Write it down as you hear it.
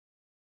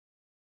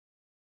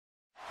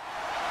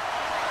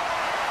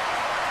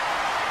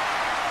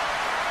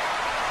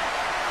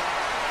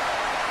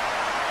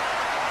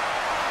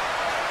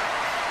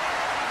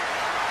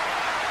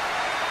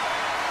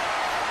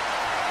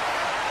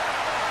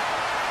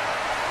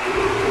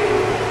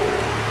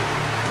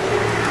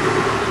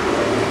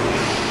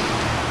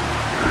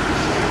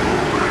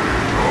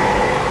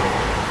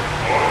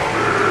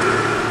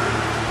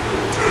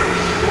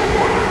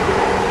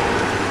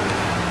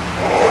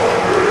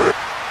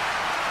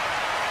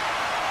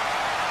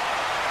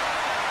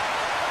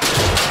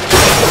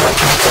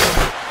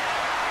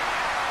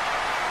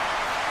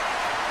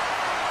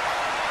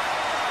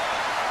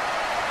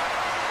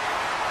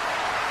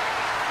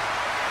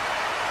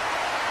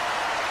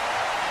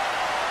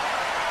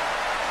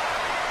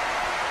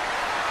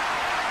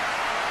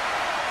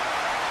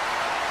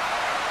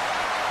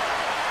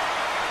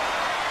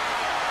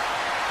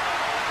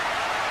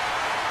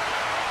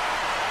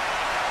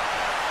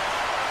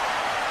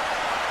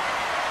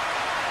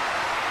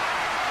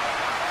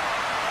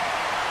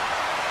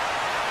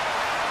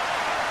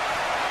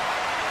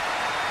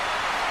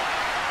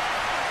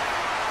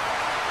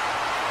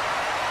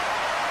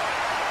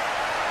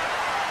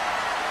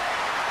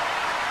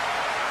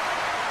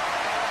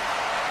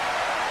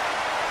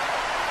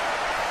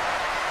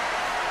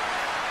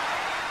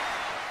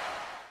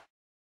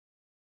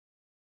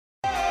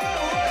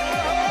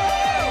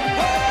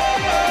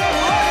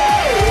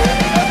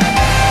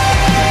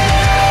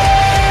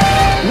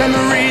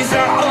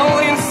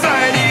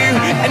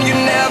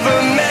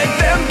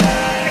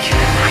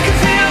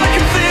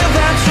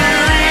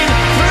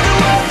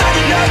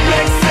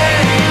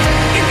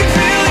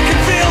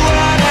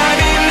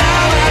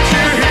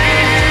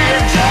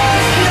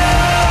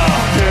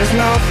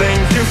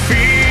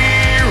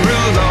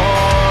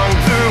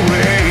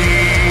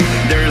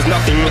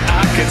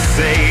could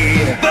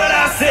say, but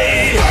I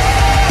say, you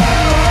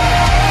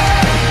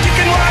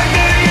can wipe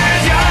the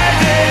years you're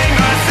thing.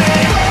 I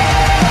say,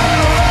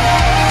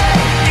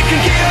 you can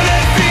kill the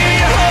fear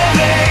you're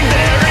holding.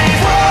 There is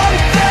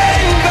one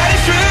thing that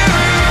is true,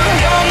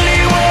 the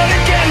only one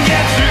that can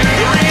get through.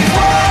 There is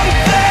one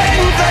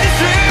thing that is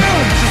true,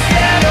 just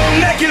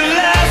that'll make it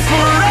last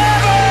forever.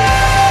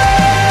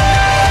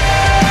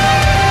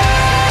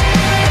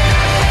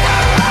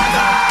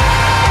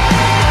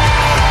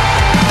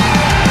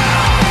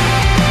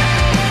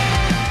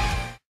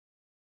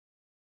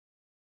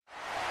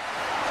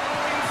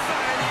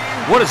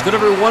 What is good,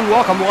 everyone?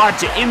 Welcome live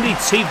to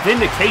MDT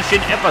Vindication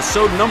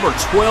episode number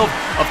 12.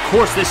 Of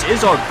course, this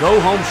is our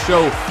go-home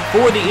show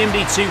for the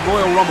MDT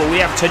Royal Rumble.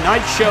 We have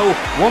tonight's show,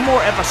 one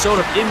more episode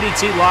of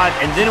MDT Live,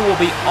 and then it will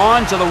be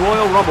on to the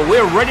Royal Rumble. We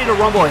are ready to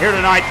rumble here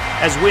tonight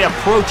as we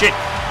approach it.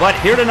 But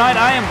here tonight,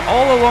 I am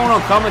all alone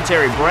on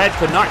commentary. Brad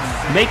could not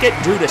make it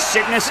due to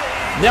sickness.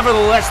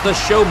 Nevertheless, the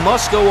show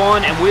must go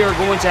on, and we are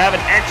going to have an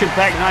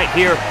action-packed night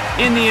here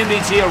in the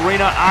MDT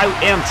Arena. I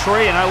am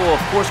Trey, and I will,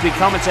 of course, be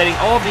commentating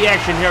all of the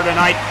action here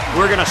tonight.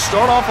 We're going to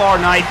start off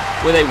our night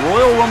with a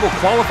Royal Rumble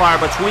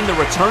qualifier between the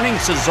returning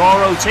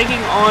Cesaro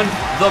taking on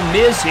The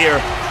Miz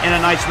here in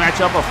a nice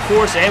matchup, of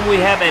course, and we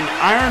have an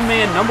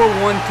IronMan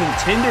 #1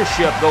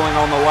 contendership going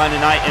on the line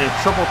tonight in a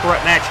triple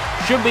threat match.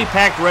 Should be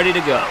packed, ready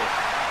to go.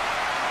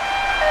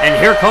 And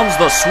here comes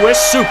the Swiss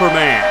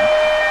Superman.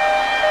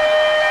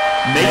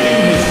 Making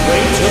his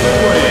way to the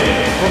ring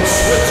from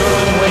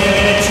Switzerland, weighing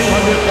in at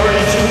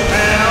 232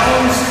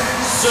 pounds,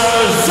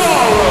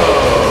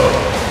 Cesaro.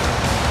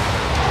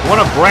 One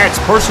of Brad's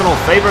personal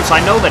favorites.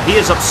 I know that he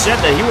is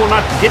upset that he will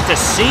not get to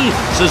see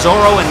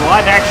Cesaro in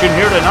live action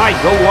here tonight,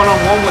 go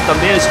one-on-one with The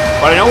Miz,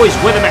 but I know he's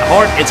with him at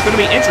heart. It's going to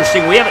be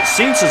interesting. We haven't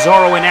seen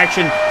Cesaro in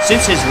action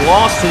since his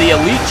loss to the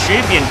Elite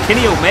Champion,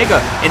 Kenny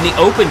Omega, in the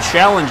Open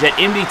Challenge at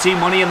MDT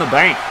Money in the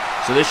Bank.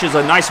 So this is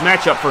a nice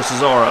matchup for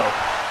Cesaro.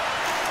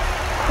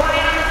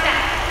 Quiet on the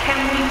set. Can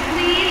we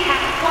please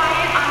have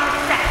quiet on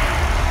the set?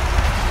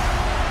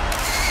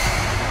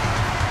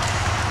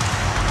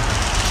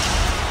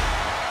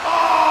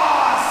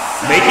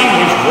 Making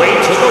his way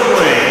to the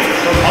ring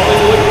from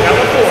Hollywood,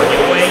 California,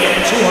 weighing in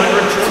at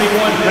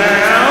 221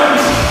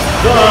 pounds,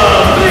 The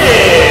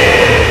Miz.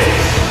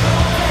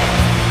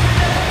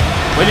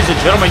 Ladies and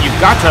gentlemen,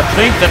 you've got to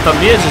think that The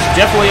Miz is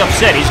definitely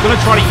upset. He's going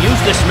to try to use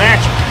this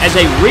match as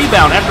a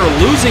rebound after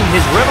losing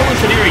his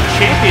Revolutionary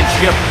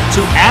Championship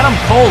to Adam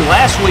Cole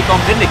last week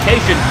on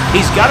Vindication.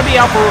 He's got to be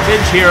out for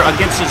revenge here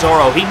against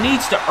Cesaro. He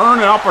needs to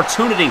earn an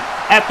opportunity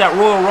at that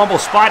Royal Rumble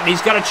spot, and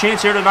he's got a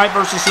chance here tonight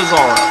versus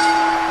Cesaro.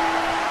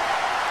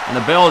 And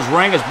the bell is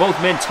rang as both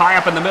men tie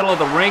up in the middle of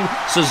the ring.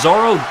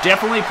 Cesaro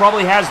definitely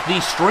probably has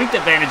the strength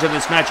advantage in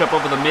this matchup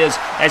over The Miz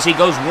as he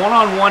goes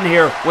one-on-one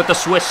here with the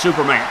Swiss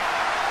Superman.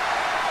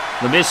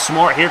 The Miz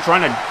smart here,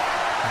 trying to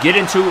get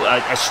into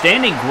a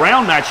standing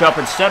ground matchup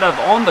instead of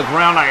on the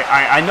ground.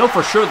 I know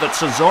for sure that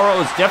Cesaro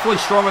is definitely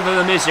stronger than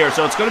The Miz here,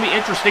 so it's going to be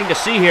interesting to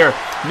see here.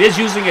 Miz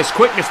using his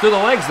quickness through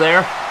the legs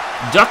there,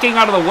 ducking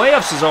out of the way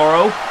of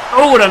Cesaro.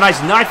 Oh, and a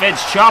nice knife-edge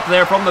chop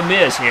there from The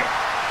Miz here.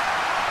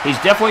 He's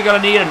definitely going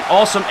to need an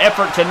awesome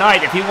effort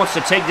tonight if he wants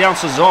to take down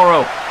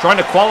Cesaro, trying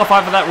to qualify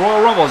for that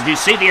Royal Rumble. Do you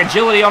see the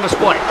agility on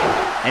display?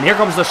 And here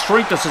comes the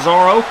strength of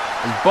Cesaro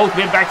as both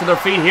men back to their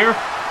feet here.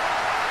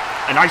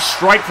 A nice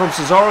strike from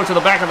Cesaro to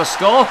the back of the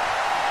skull,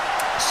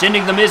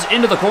 sending The Miz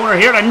into the corner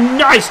here. And a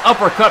nice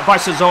uppercut by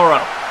Cesaro.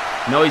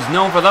 You know he's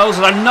known for those,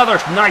 and another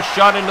nice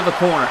shot into the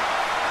corner.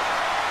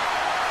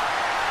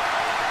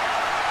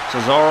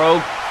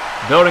 Cesaro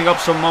building up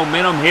some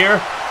momentum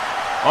here.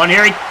 On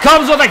here he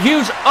comes with a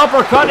huge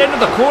uppercut into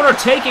the corner,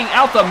 taking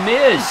out The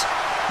Miz.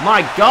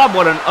 My God,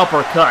 what an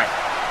uppercut.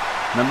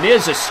 The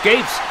Miz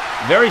escapes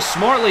very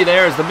smartly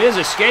there as The Miz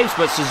escapes,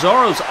 but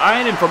Cesaro's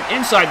eyeing him from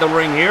inside the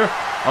ring here.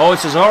 Oh,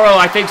 Cesaro,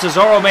 I think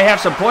Cesaro may have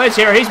some plays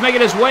here. He's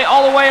making his way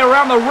all the way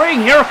around the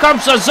ring. Here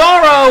comes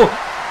Cesaro.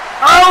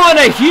 Oh, and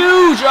a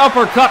huge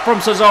uppercut from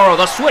Cesaro.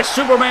 The Swiss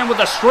Superman with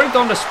the strength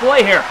on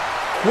display here.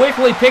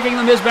 Quickly picking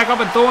The Miz back up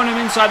and throwing him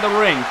inside the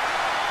ring.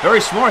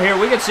 Very smart here.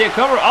 We can see a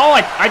cover. Oh,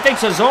 I think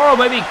Cesaro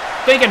may be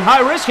thinking high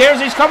risk here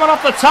as he's coming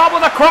off the top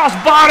with a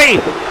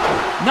crossbody.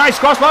 Nice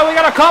crossbody. We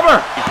got a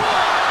cover.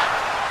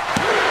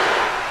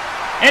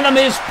 And The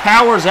Miz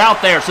powers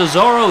out there.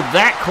 Cesaro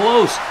that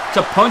close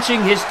to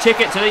punching his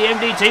ticket to the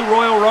MDT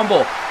Royal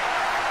Rumble.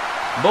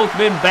 Both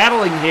men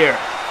battling here.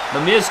 The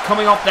Miz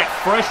coming off that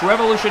fresh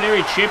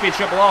Revolutionary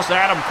Championship loss to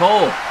Adam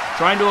Cole.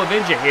 Trying to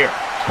avenge it here.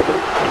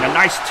 And a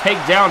nice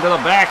takedown to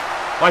the back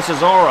by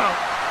Cesaro.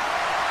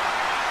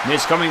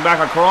 Miz coming back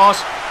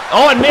across.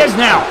 Oh, and Miz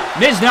now.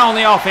 Miz now on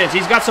the offense.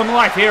 He's got some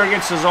life here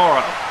against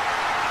Cesaro.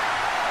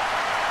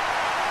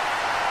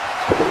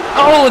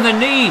 Oh, and the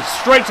knee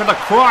straight to the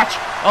crotch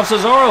of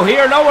Cesaro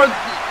here. Nowhere.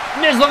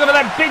 Miz looking for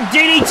that big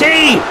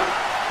DDT.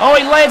 Oh,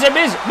 he lands it.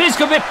 Miz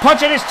could be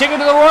punching his ticket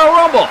to the Royal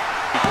Rumble.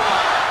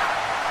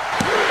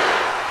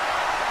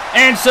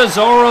 And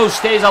Cesaro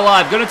stays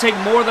alive. Going to take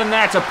more than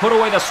that to put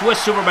away the Swiss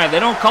Superman. They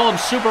don't call him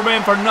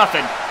Superman for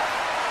nothing.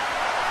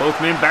 Both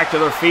men back to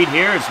their feet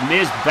here as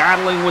Miz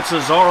battling with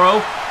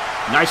Cesaro.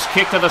 Nice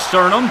kick to the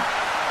sternum.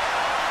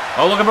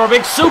 Oh, looking for a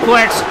big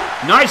suplex.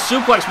 Nice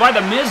suplex by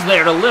the Miz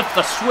there to lift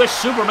the Swiss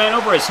Superman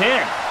over his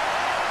head.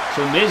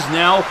 So Miz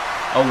now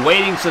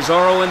awaiting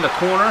Cesaro in the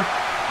corner.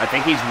 I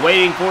think he's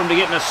waiting for him to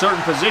get in a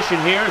certain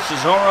position here.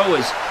 Cesaro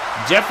is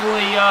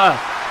definitely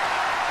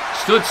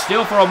stood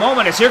still for a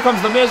moment as here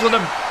comes the Miz with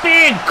a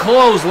big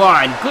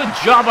clothesline. Good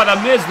job by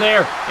the Miz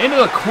there into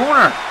the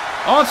corner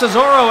on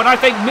Cesaro, and I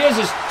think Miz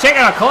is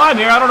taking a climb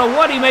here. I don't know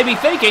what he may be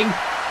thinking.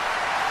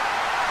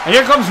 And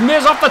here comes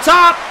Miz off the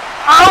top.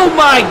 Oh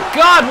my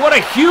God, what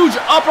a huge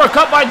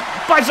uppercut by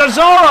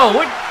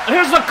Cesaro.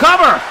 Here's the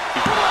cover.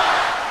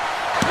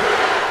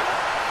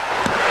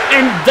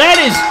 And that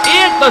is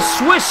it. The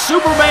Swiss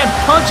Superman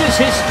punches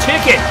his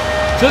ticket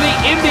to the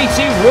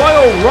MDT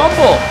Royal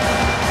Rumble.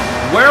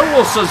 Where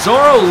will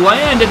Cesaro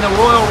land in the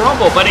Royal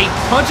Rumble? But he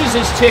punches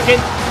his ticket,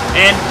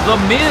 and The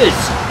Miz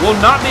will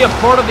not be a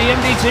part of the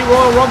MDT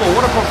Royal Rumble.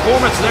 What a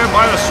performance there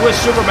by the Swiss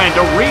Superman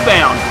to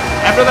rebound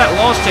after that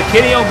loss to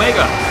Kenny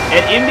Omega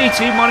at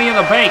MDT Money in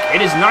the Bank.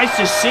 It is nice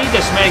to see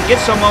this man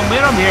get some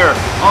momentum here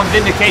on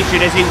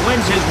Vindication as he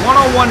wins his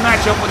one-on-one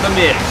matchup with The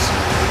Miz.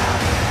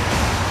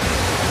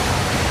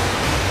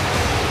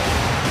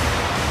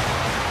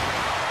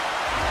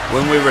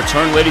 When we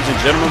return, ladies and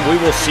gentlemen,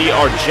 we will see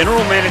our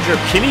general manager,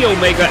 Kenny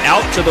Omega,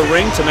 out to the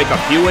ring to make a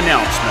few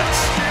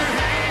announcements.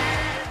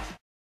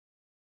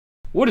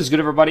 What is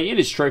good, everybody? It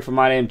is Trey from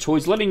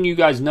MYDAMNTOYS, letting you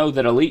guys know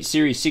that Elite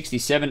Series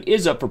 67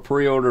 is up for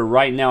pre-order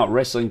right now at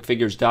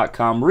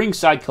WrestlingFigures.com.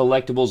 Ringside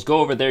Collectibles, go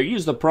over there,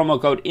 use the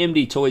promo code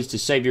MDTOYS to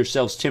save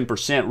yourselves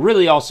 10%.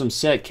 Really awesome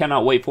set,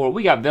 cannot wait for it.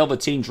 We got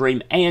Velveteen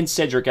Dream and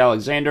Cedric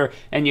Alexander,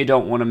 and you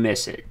don't want to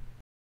miss it.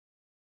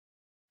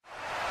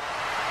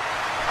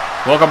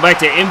 Welcome back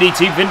to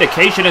MDT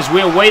Vindication as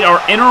we await our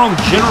interim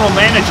general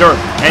manager.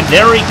 And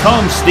there he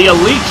comes, the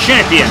Elite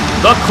Champion,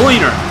 the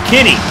Cleaner,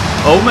 Kenny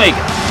Omega.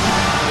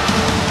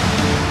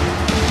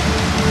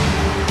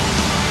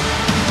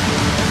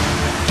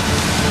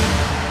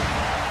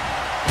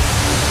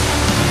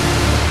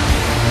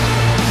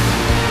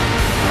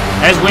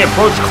 As we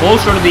approach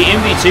closer to the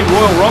MDT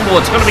Royal Rumble,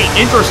 it's going to be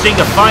interesting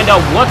to find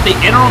out what the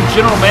interim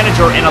general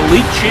manager and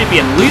Elite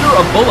Champion, leader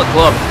of Bullet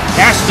Club,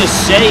 has to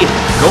say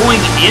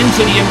going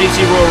into the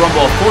MDT Royal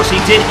Rumble. Of course,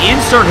 he did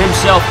insert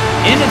himself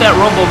into that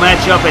Rumble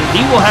matchup, and he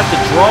will have to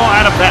draw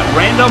out of that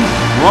random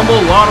Rumble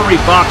lottery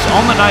box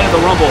on the night of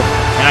the Rumble.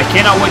 And I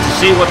cannot wait to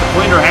see what the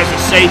Cleaner has to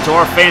say to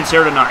our fans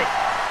here tonight.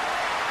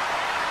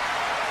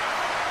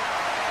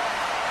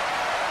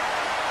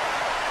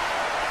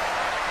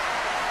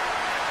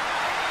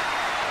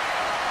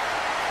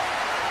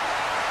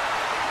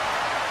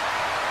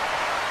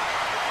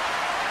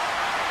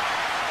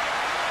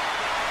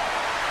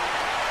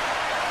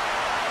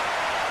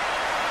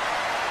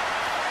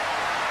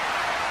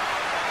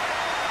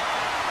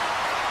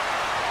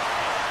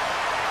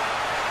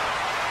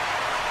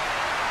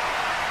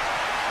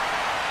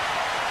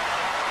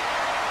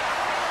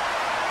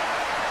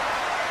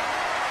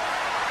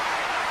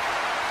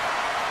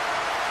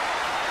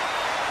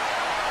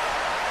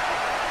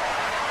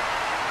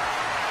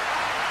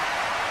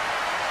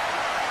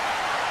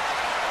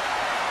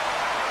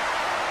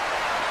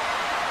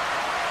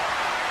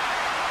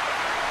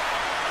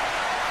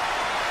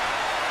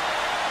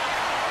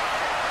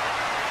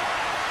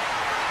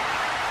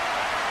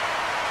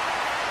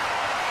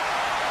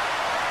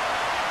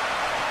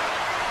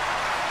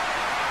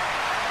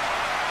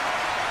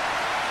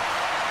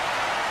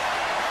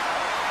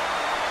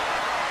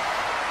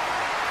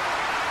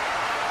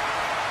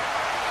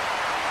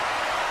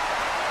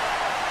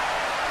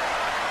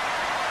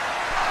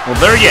 Well,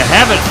 there you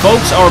have it,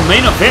 folks. Our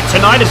main event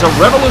tonight is a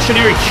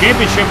Revolutionary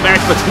Championship match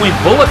between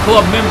Bullet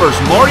Club members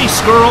Marty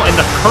Scurll and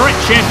the current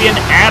champion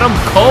Adam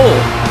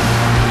Cole.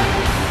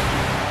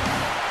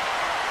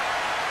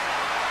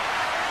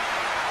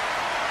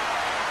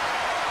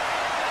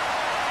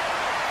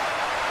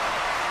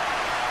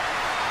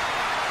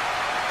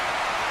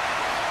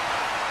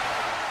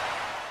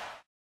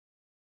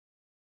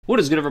 What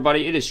is good,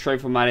 everybody? It is Trey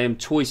from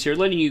MYDAMNTOYS here,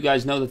 letting you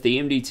guys know that the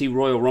MDT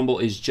Royal Rumble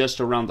is just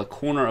around the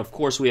corner. Of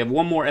course, we have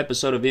one more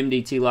episode of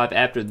MDT Live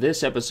after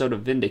this episode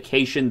of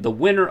Vindication. The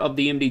winner of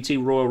the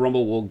MDT Royal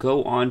Rumble will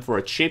go on for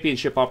a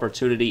championship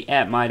opportunity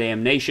at My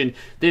Damn Nation.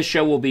 This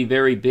show will be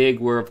very big.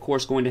 We're, of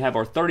course, going to have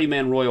our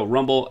 30-man Royal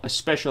Rumble, a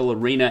special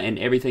arena, and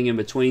everything in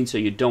between, so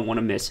you don't want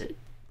to miss it.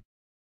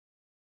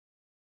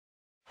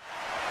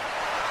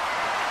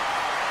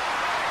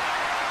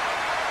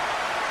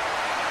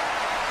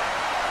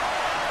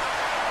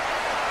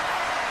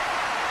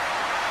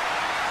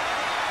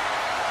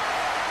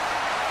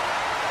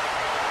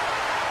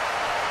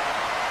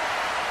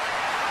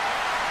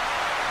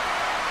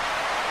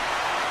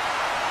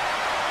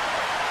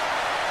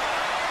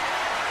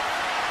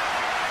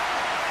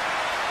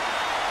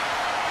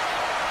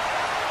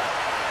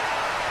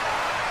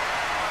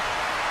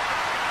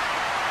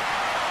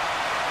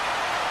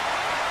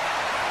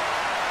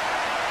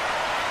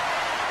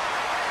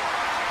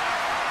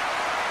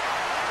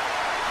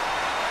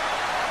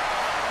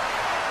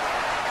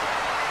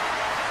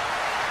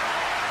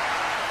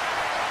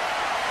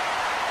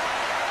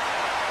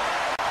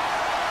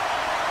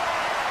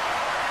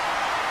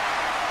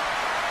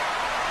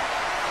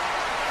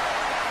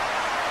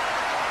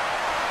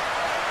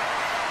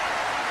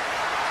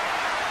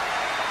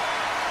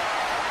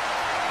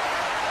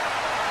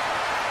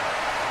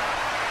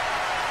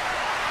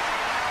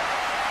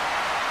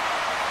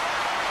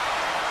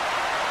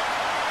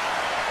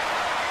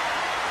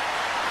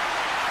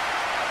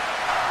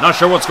 Not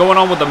sure what's going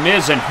on with The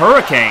Miz and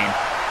Hurricane.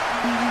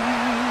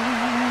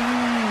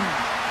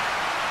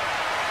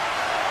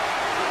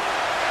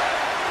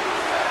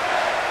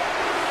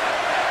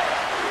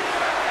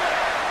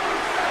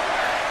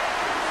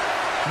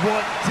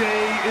 What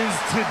day is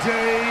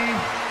today?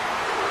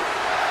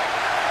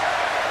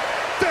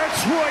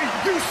 That's right,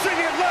 you sing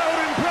it loud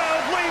and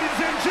proud, ladies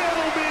and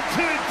gentlemen.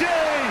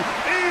 Today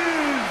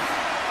is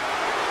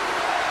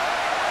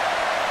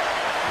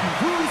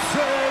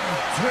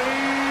Rusev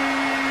Day.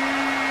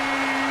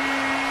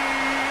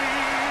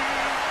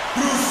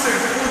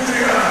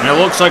 And it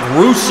looks like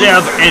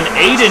Rusev and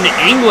Aiden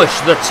English,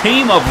 the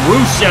team of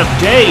Rusev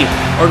Day,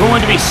 are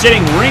going to be sitting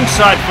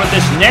ringside for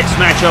this next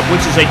matchup,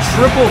 which is a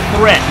triple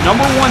threat #1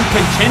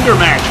 contender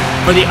match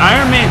for the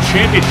IronMan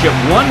Championship,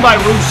 won by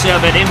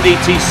Rusev at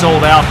MDT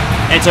Sold Out.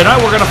 And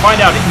tonight we're going to find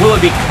out, will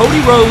it be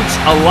Cody Rhodes,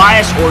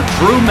 Elias, or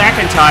Drew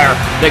McIntyre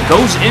that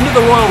goes into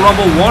the Royal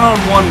Rumble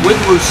one-on-one with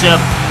Rusev?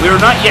 We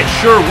are not yet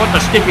sure what the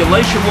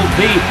stipulation will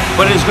be,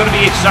 but it is going to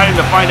be exciting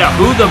to find out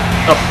who the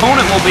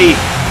opponent will be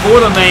for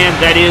the man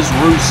that is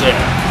Rusev.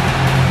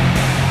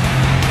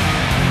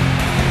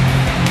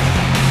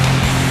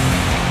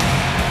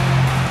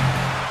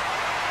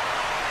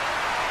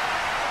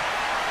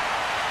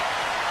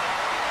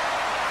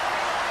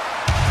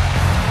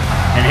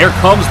 And here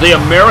comes the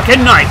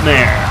American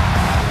Nightmare.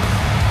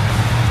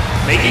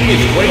 Making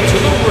his way to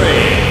the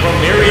ring from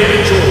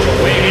Marietta, Georgia,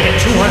 weighing in at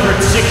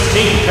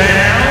 216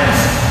 pounds,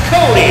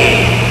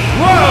 Cody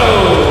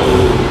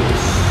Rhodes.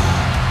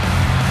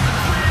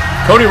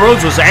 Cody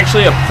Rhodes was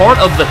actually a part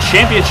of the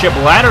championship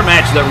ladder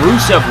match that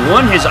Rusev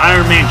won his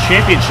IronMan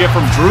Championship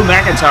from Drew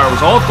McIntyre. It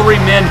was all three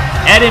men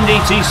at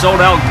MDT Sold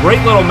Out. Great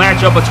little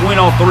matchup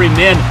between all three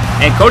men.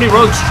 And Cody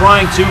Rhodes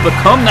trying to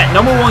become that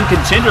 #1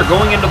 contender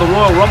going into the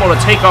Royal Rumble to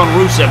take on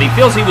Rusev. He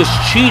feels he was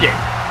cheated.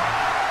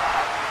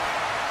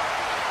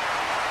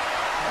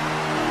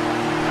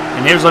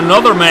 And here's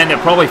another man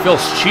that probably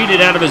feels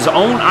cheated out of his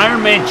own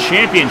Ironman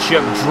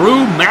Championship,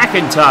 Drew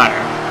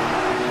McIntyre.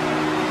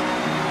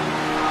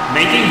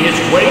 Making his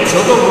way to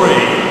the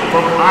ring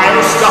from Ayr,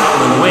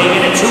 Scotland, weighing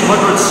in at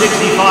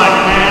 265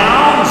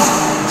 pounds,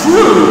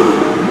 Drew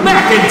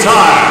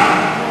McIntyre.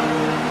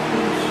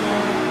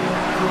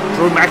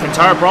 Drew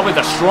McIntyre probably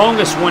the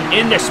strongest one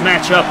in this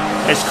matchup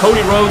as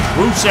Cody Rhodes,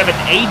 Rusev, and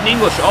Aiden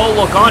English all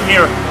look on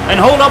here. And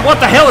hold up, what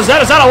the hell is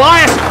that? Is that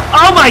Elias?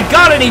 Oh my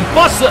God, and he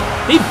busts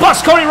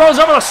Cody Rhodes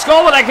over the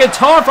skull with that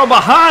guitar from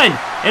behind.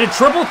 In a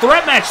triple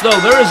threat match, though,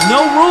 there is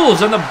no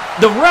rules, and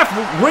the ref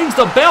rings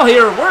the bell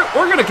here.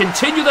 We're going to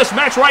continue this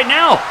match right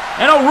now.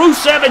 And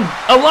Rusev and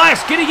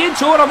Elias getting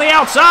into it on the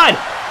outside.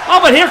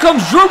 Oh, but here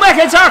comes Drew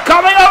McIntyre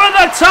coming over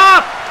the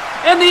top.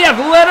 And the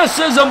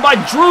athleticism by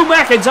Drew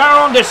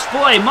McIntyre on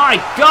display.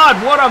 My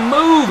God, what a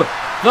move.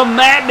 The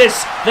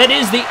madness that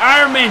is the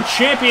Ironman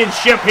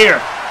Championship here.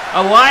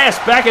 Elias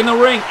back in the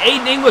ring.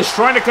 Aiden English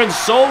trying to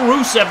console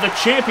Rusev, the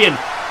champion.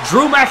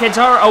 Drew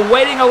McIntyre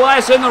awaiting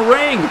Elias in the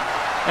ring.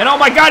 And oh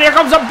my God, here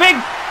comes a big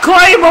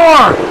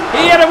Claymore.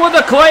 He hit him with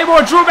the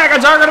Claymore. Drew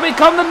McIntyre going to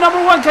become the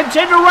 #1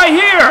 contender right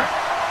here.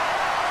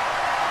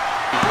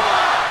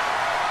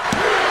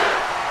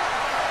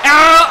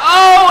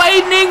 Oh,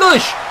 Aiden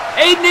English.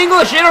 Aiden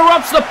English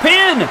interrupts the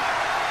pin.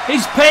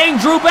 He's paying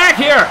Drew back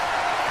here.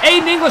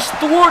 Aiden English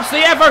thwarts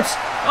the efforts.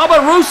 Oh,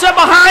 but Rusev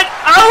behind.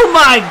 Oh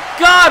my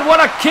God,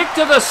 what a kick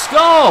to the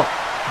skull.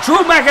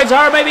 Drew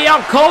McIntyre may be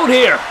out cold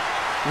here.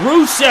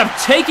 Rusev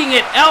taking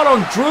it out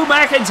on Drew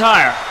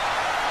McIntyre.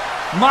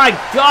 My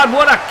God,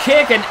 what a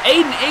kick. And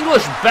Aiden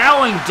English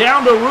bowing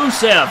down to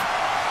Rusev.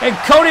 And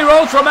Cody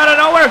Rhodes from out of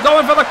nowhere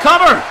going for the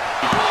cover.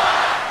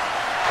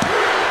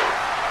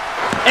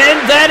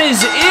 And that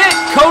is it,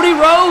 Cody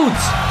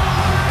Rhodes.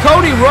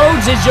 Cody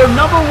Rhodes is your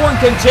 #1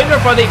 contender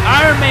for the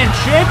IronMan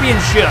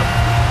Championship.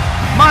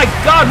 My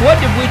God, what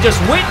did we just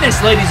witness,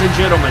 ladies and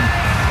gentlemen?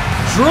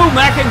 Drew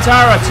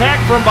McIntyre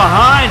attacked from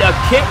behind, a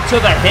kick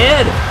to the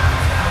head.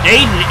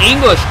 Aiden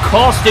English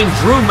costing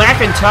Drew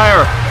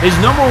McIntyre his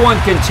 #1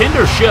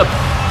 contendership.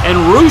 And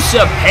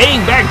Rusev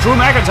paying back Drew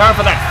McIntyre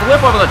for that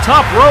flip over the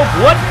top rope.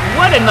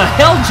 What in the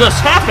hell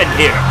just happened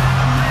here?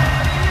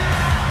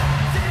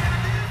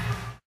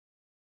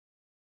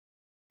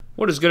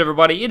 What is good,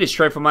 everybody? It is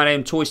Trey from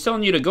MYDAMNTOYS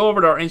telling you to go over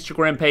to our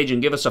Instagram page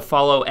and give us a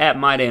follow at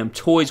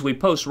MYDAMNTOYS. We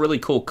post really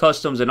cool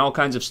customs and all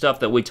kinds of stuff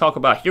that we talk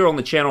about here on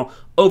the channel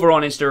over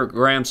on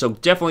Instagram, so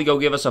definitely go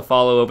give us a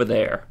follow over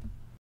there.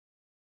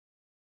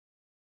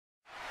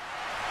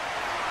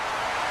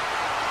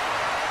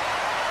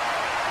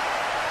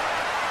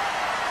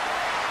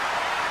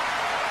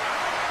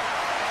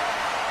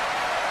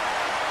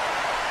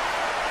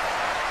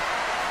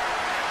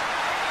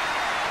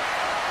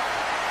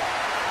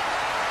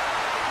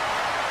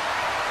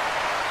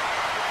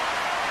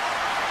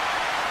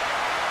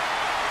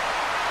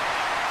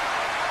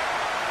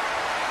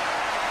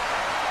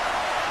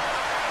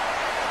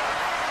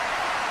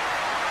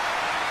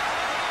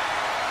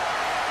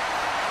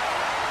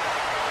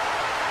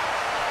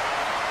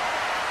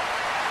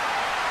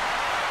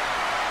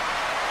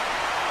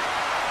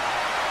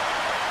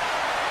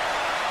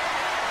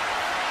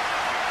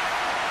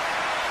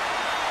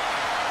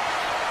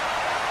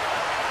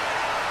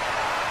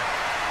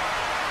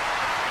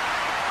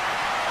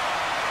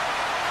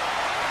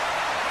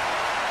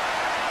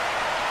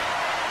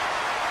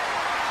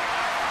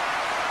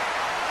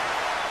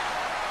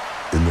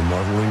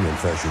 modeling and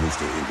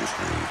fashionista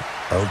industry,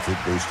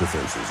 outfit-based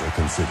offenses are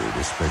considered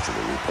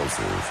especially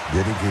repulsive.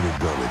 Dedicated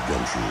garment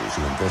gumshoers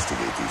who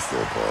investigate these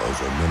faux pas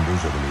are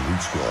members of an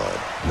elite squad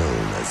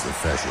known as the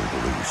Fashion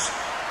Police.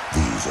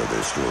 These are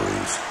their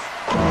stories.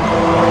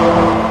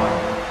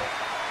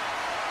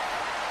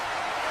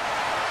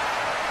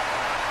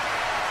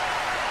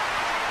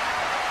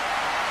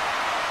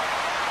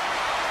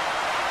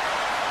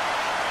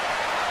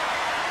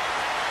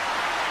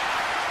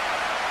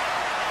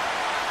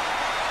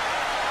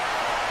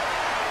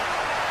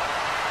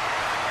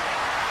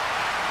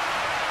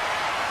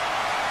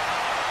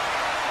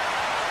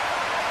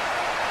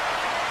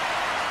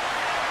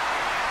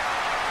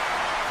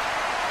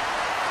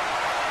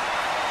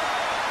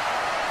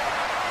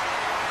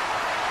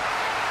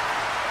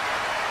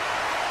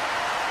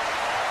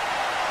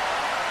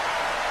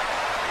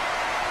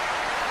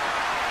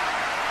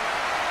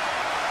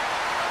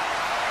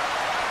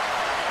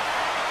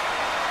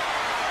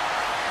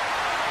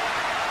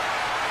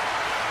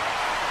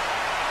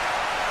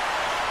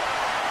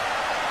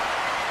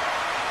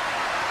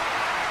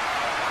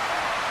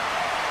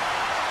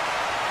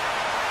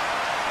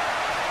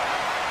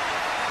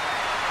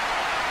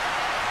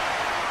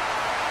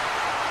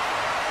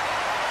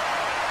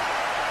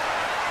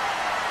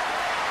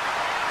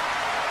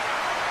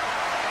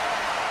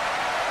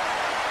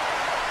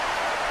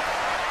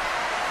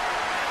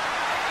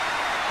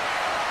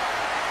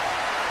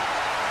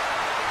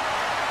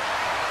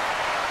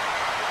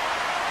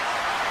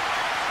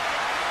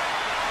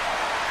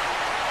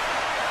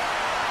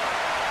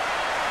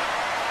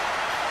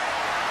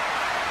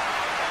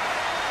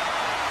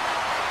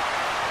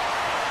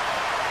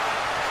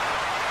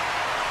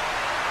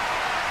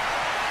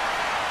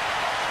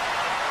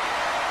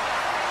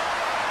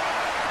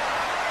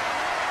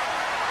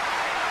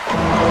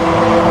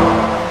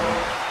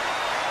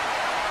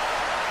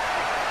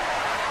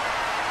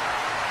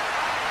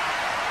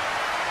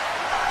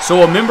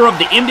 So a member of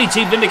the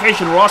MDT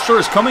Vindication roster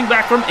is coming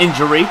back from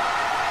injury.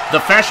 The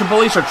Fashion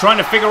Police are trying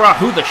to figure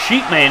out who the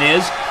Sheep Man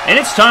is. And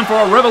it's time for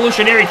our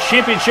Revolutionary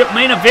Championship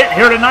main event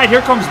here tonight. Here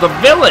comes the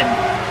Villain.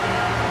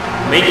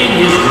 Making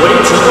his way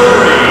to the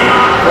ring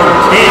from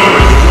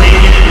Cambridge,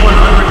 weighing in at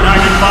 195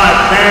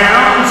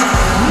 pounds,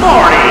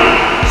 Marty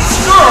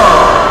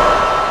Scurll.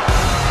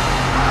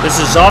 This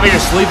is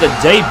obviously the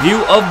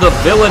debut of the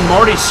Villain,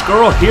 Marty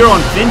Scurll, here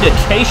on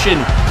Vindication.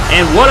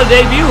 And what a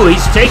debut.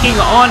 He's taking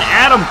on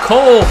Adam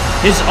Cole,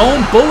 his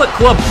own Bullet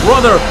Club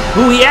brother,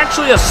 who he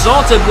actually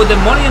assaulted with the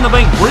Money in the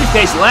Bank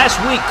briefcase last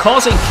week,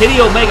 causing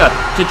Kenny Omega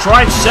to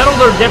try and settle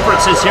their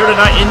differences here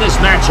tonight in this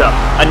matchup.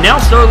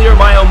 Announced earlier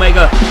by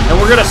Omega, and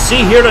we're going to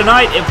see here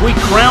tonight if we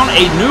crown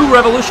a new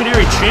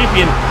Revolutionary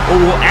Champion, or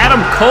will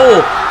Adam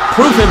Cole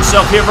prove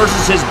himself here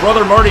versus his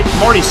brother Marty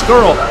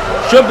Scurll.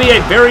 Should be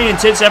a very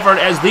intense effort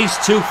as these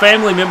two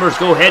family members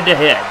go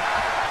head-to-head.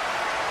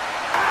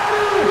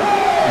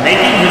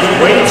 Making his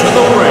way to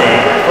the ring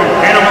from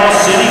Panama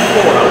City,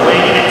 Florida,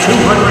 weighing in at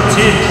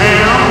 210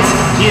 pounds,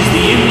 he is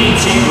the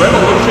MDT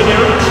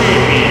Revolutionary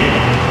Champion,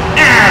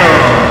 Adam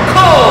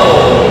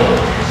Cole.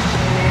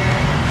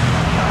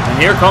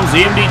 And here comes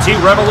the MDT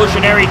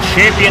Revolutionary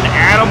Champion,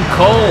 Adam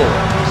Cole.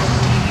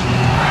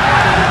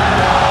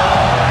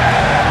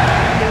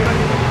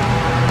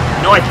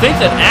 I think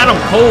that Adam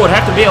Cole would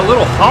have to be a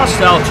little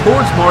hostile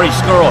towards Marty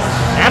Scurll.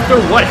 After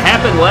what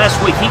happened last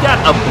week, he got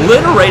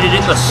obliterated in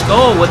the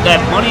skull with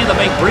that Money in the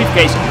Bank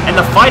briefcase, and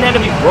the fight had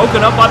to be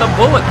broken up by the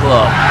Bullet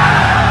Club.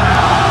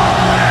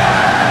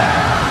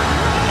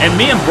 And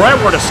me and Brett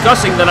were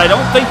discussing that I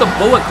don't think the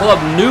Bullet Club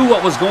knew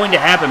what was going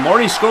to happen.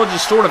 Marty Scurll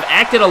just sort of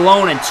acted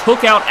alone and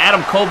took out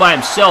Adam Cole by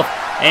himself.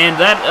 And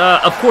that,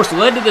 of course,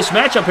 led to this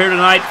matchup here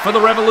tonight for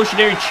the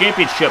Revolutionary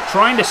Championship.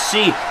 Trying to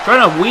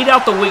weed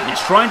out the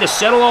weakness, trying to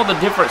settle all the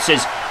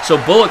differences so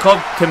Bullet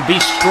Club can be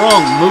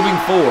strong moving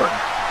forward.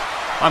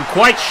 I'm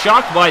quite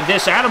shocked by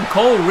this. Adam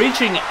Cole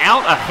reaching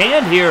out a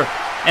hand here,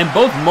 and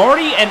both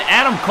Marty and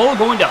Adam Cole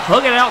going to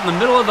hug it out in the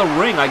middle of the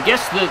ring. I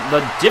guess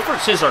the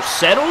differences are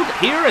settled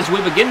here as we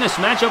begin this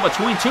matchup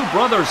between two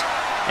brothers.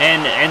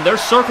 And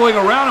they're circling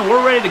around, and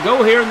we're ready to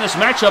go here in this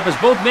matchup as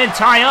both men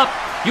tie up.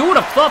 You would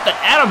have thought that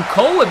Adam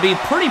Cole would be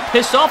pretty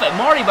pissed off at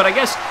Marty, but I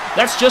guess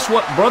that's just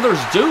what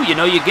brothers do. You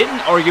know, you get in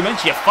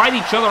arguments, you fight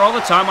each other all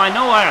the time. I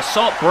know I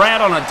assault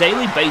Brad on a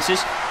daily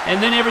basis,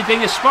 and then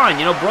everything is fine.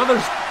 You know,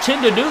 brothers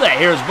tend to do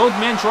that here as both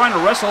men trying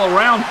to wrestle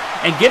around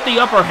and get the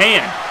upper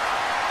hand.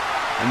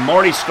 And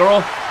Marty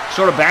Scurll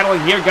sort of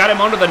battling here, got him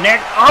under the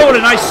neck. Oh, and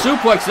a nice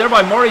suplex there by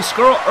Marty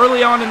Scurll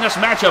early on in this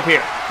matchup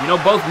here. You know,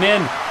 both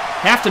men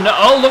have to know.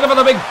 Oh, look for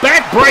the big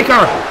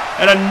backbreaker.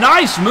 And a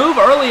nice move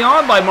early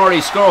on by Marty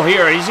Scurll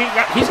here. He's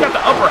got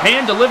the upper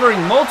hand, delivering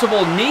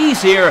multiple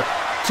knees here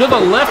to the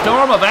left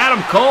arm of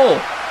Adam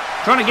Cole.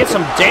 Trying to get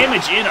some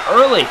damage in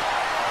early.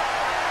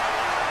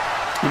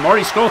 And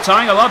Marty Scurll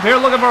tying him up here,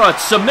 looking for a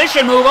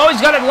submission move. Oh,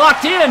 he's got it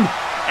locked in.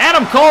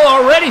 Adam Cole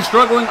already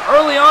struggling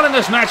early on in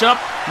this matchup.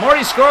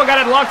 Marty Scurll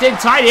got it locked in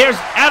tight. Here's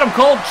Adam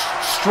Cole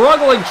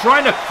struggling,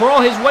 trying to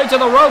crawl his way to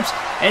the ropes.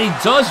 And he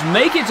does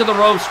make it to the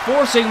ropes,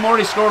 forcing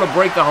Marty Scurll to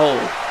break the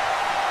hold.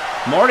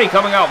 Marty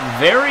coming out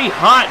very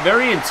hot,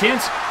 very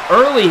intense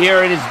early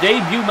here in his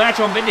debut match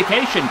on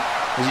Vindication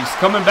as he's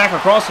coming back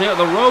across the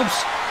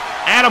ropes.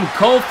 Adam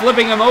Cole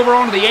flipping him over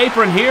onto the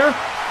apron here.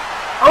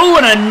 Oh,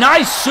 and a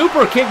nice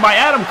super kick by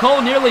Adam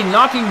Cole, nearly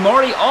knocking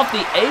Marty off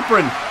the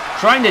apron,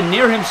 trying to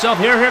near himself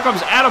here. Here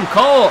comes Adam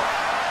Cole.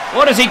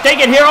 What is he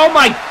thinking here? Oh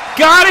my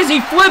God, as he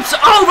flips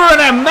over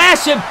and a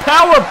massive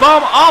power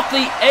bomb off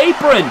the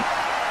apron.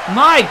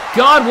 My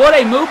God, what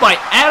a move by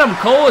Adam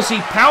Cole as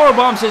he power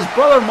bombs his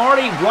brother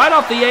Marty right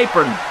off the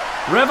apron.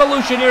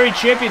 Revolutionary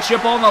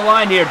Championship on the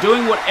line here,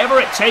 doing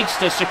whatever it takes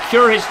to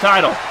secure his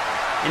title.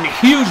 And a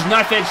huge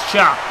knife edge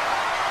chop.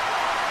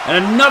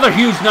 And another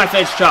huge knife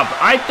edge chop.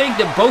 I think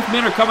that both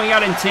men are coming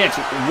out intense.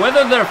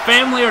 Whether they're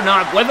family or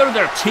not, whether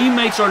they're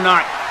teammates or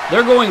not,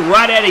 they're going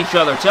right at each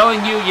other,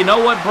 telling you, you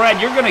know what,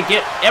 Brad, you're going to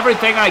get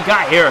everything I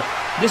got here.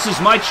 This is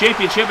my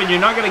championship, and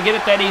you're not going to get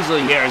it that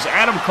easily here. As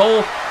Adam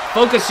Cole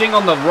focusing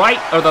on the right,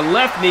 or the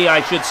left knee, I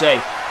should say,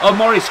 of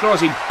Marty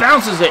Scurll. He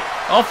bounces it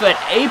off that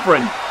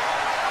apron.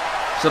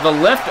 So the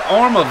left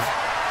arm of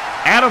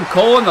Adam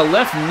Cole and the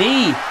left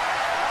knee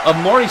of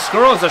Marty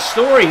Scurll is a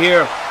story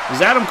here.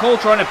 Is Adam Cole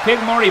trying to pick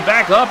Marty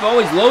back up?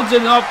 Oh, he loads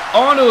him up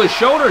onto his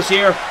shoulders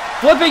here,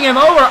 flipping him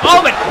over.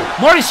 Oh, but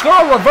Marty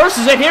Scurll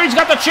reverses it here. He's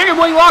got the chicken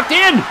wing locked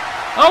in.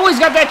 Oh, he's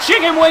got that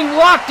chicken wing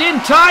locked in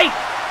tight.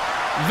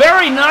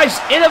 Very nice,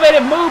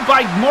 innovative move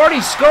by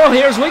Marty Scurll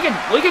here. As we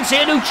can see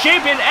a new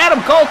champion, Adam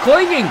Cole,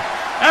 clinging.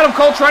 Adam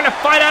Cole trying to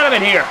fight out of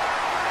it here.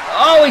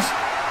 Oh,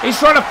 he's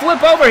trying to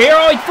flip over here.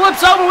 Oh, he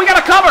flips over. We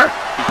got a cover.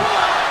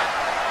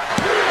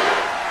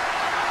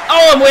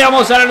 Oh, and we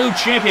almost had a new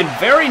champion.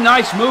 Very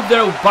nice move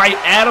there by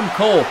Adam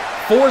Cole,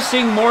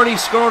 forcing Marty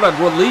Scurll to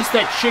release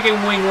that chicken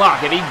wing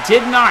lock. And he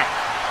did not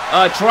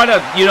try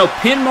to,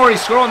 pin Marty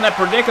Scurll in that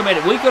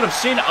predicament. We could have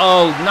seen,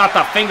 oh, not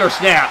the finger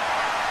snap.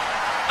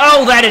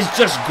 Oh, that is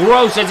just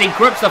gross as he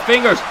grips the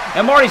fingers.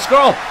 And Marty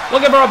Scurll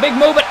looking for a big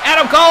move at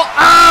Adam Cole.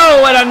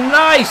 Oh, and a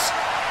nice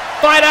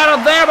fight out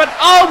of there. But,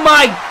 oh,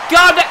 my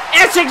God, the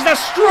Essex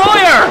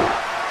Destroyer.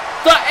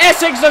 The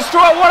Essex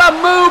Destroyer. What a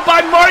move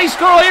by Marty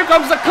Scurll. Here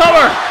comes the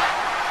cover.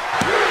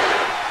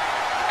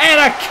 And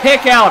a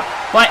kick out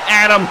by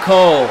Adam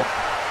Cole.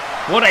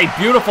 What a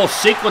beautiful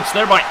sequence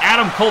there by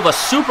Adam Cole. The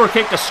super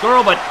kick to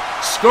Scurll, but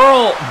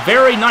Scurll,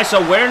 very nice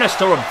awareness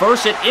to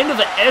reverse it into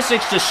the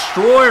Essex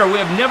Destroyer. We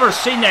have never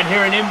seen that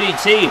here in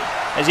MDT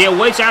as he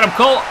awaits Adam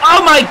Cole.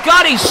 Oh my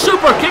God, he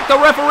super kicked the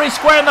referee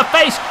square in the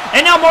face.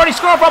 And now Marty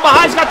Scurll from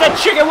behind's got that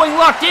chicken wing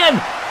locked in.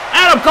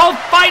 Adam Cole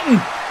fighting.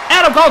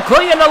 Adam Cole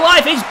clinging to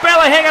life. He's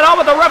barely hanging on,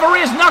 but the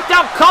referee has knocked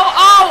out Cole.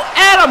 Oh,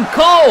 Adam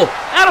Cole.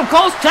 Adam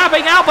Cole's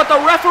tapping out, but the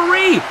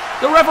referee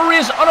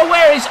is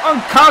unaware. He's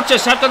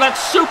unconscious after that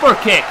super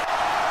kick.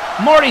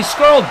 Marty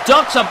Scurll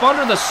ducks up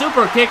under the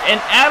super kick, and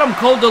Adam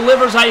Cole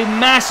delivers a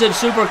massive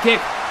super kick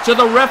to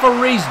the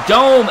referee's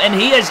dome, and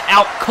he is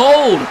out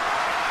cold.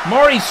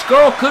 Marty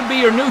Scurll could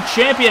be your new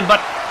champion, but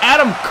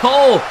Adam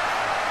Cole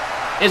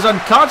is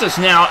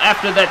unconscious now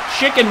after that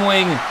chicken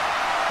wing.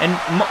 And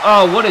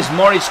what is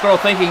Marty Scurll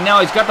thinking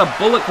now? He's got the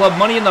Bullet Club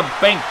Money in the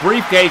Bank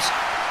briefcase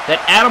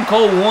that Adam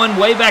Cole won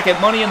way back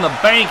at Money in the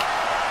Bank.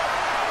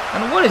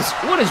 And what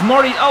is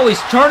Marty? Oh, he's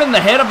turning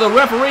the head of the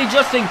referee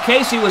just in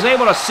case he was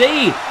able to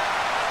see.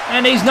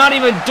 And he's not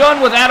even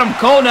done with Adam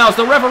Cole now as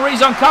the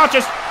referee's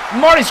unconscious.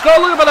 Marty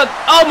Scurll looking for the,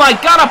 oh my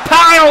God, a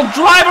pile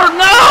driver,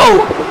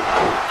 no!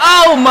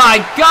 Oh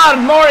my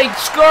God, Marty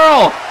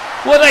Scurll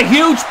with a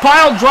huge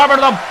pile driver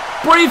to the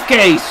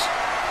briefcase.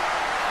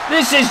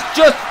 This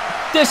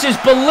is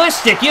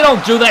ballistic. You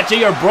don't do that to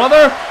your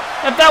brother.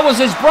 If that was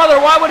his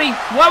brother, why would he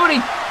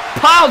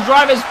pile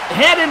drive his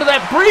head into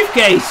that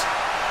briefcase?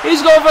 He's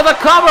going for the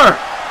cover.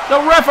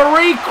 The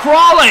referee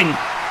crawling.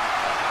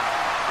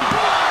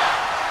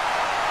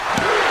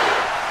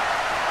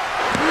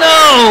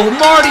 No!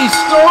 Marty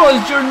Scurll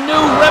is your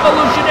new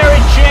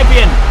revolutionary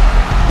champion.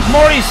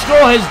 Marty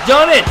Scurll has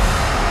done it.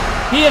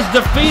 He has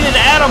defeated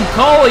Adam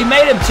Cole. He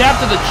made him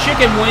tap to the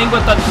chicken wing,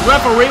 but the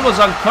referee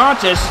was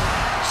unconscious.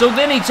 So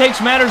then he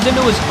takes matters into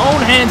his own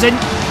hands, and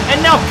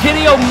now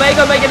Kenny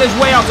Omega making his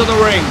way out to the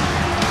ring.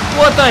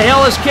 What the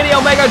hell is Kenny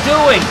Omega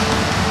doing?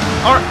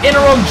 Our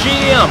interim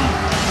GM.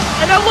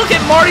 And now look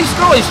at Marty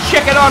Scurll. He's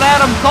checking on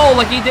Adam Cole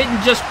like he didn't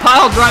just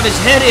pile drive his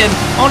head in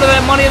onto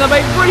that Money in the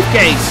Bank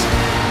briefcase.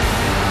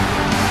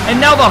 And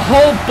now the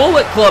whole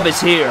Bullet Club is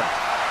here.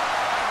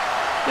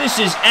 This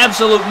is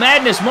absolute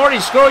madness. Marty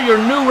Scurll, your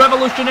new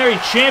revolutionary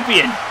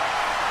champion.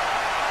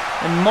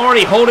 And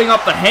Marty holding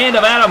up the hand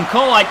of Adam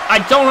Cole.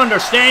 I don't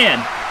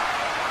understand.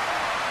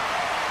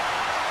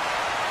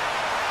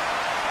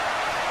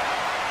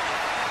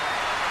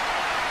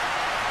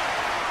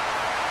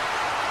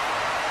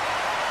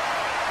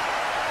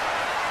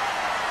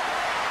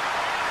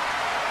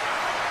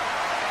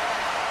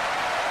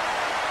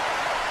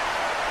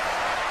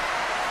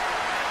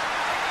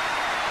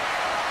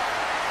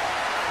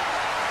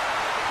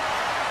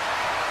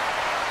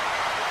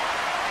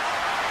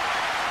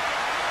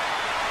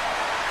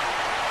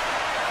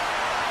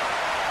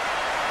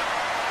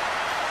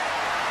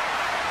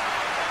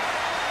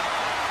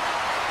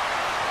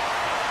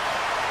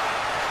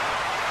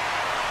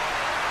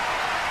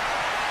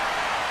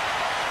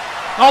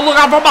 Oh, look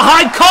out from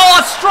behind. Cole,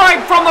 a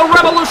strike from the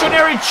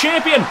Revolutionary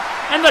Champion.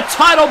 And the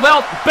title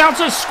belt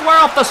bounces square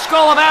off the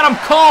skull of Adam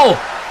Cole.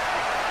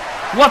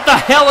 What the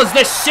hell is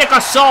this sick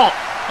assault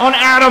on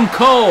Adam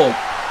Cole?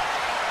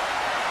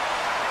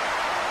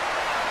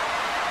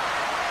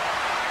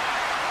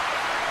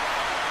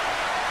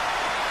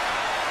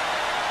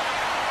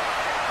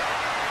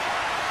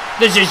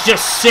 This is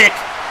just sick.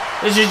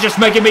 This is just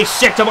making me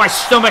sick to my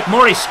stomach.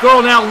 Marty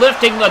Scurll now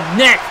lifting the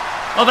neck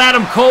of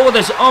Adam Cole with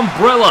his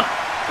umbrella.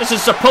 This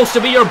is supposed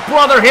to be your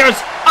brother. Here's,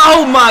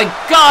 oh my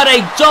God,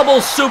 a double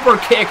super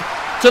kick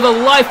to the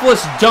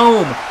lifeless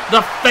dome.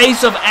 The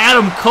face of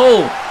Adam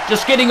Cole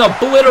just getting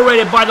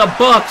obliterated by the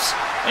Bucks.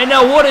 And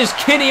now what is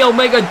Kenny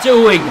Omega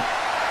doing?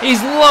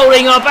 He's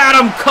loading up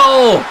Adam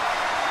Cole.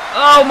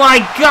 Oh my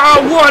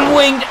God,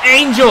 one-winged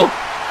angel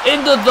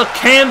into the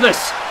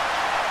canvas.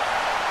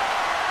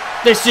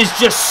 This is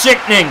just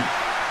sickening.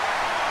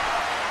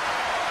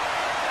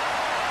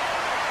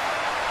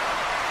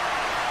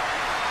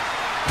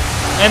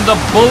 And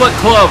the Bullet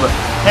Club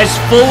has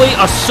fully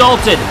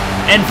assaulted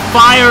and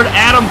fired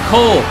Adam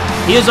Cole.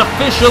 He is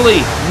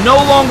officially no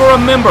longer a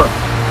member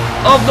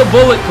of the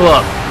Bullet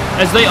Club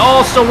as they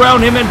all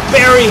surround him and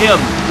bury him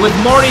with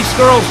Marty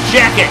Scurll's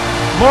jacket.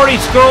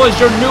 Marty Scurll is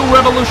your new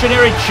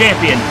Revolutionary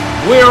Champion.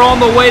 We're on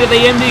the way to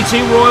the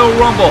MDT Royal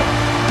Rumble.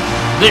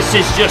 This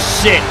is just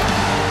sick.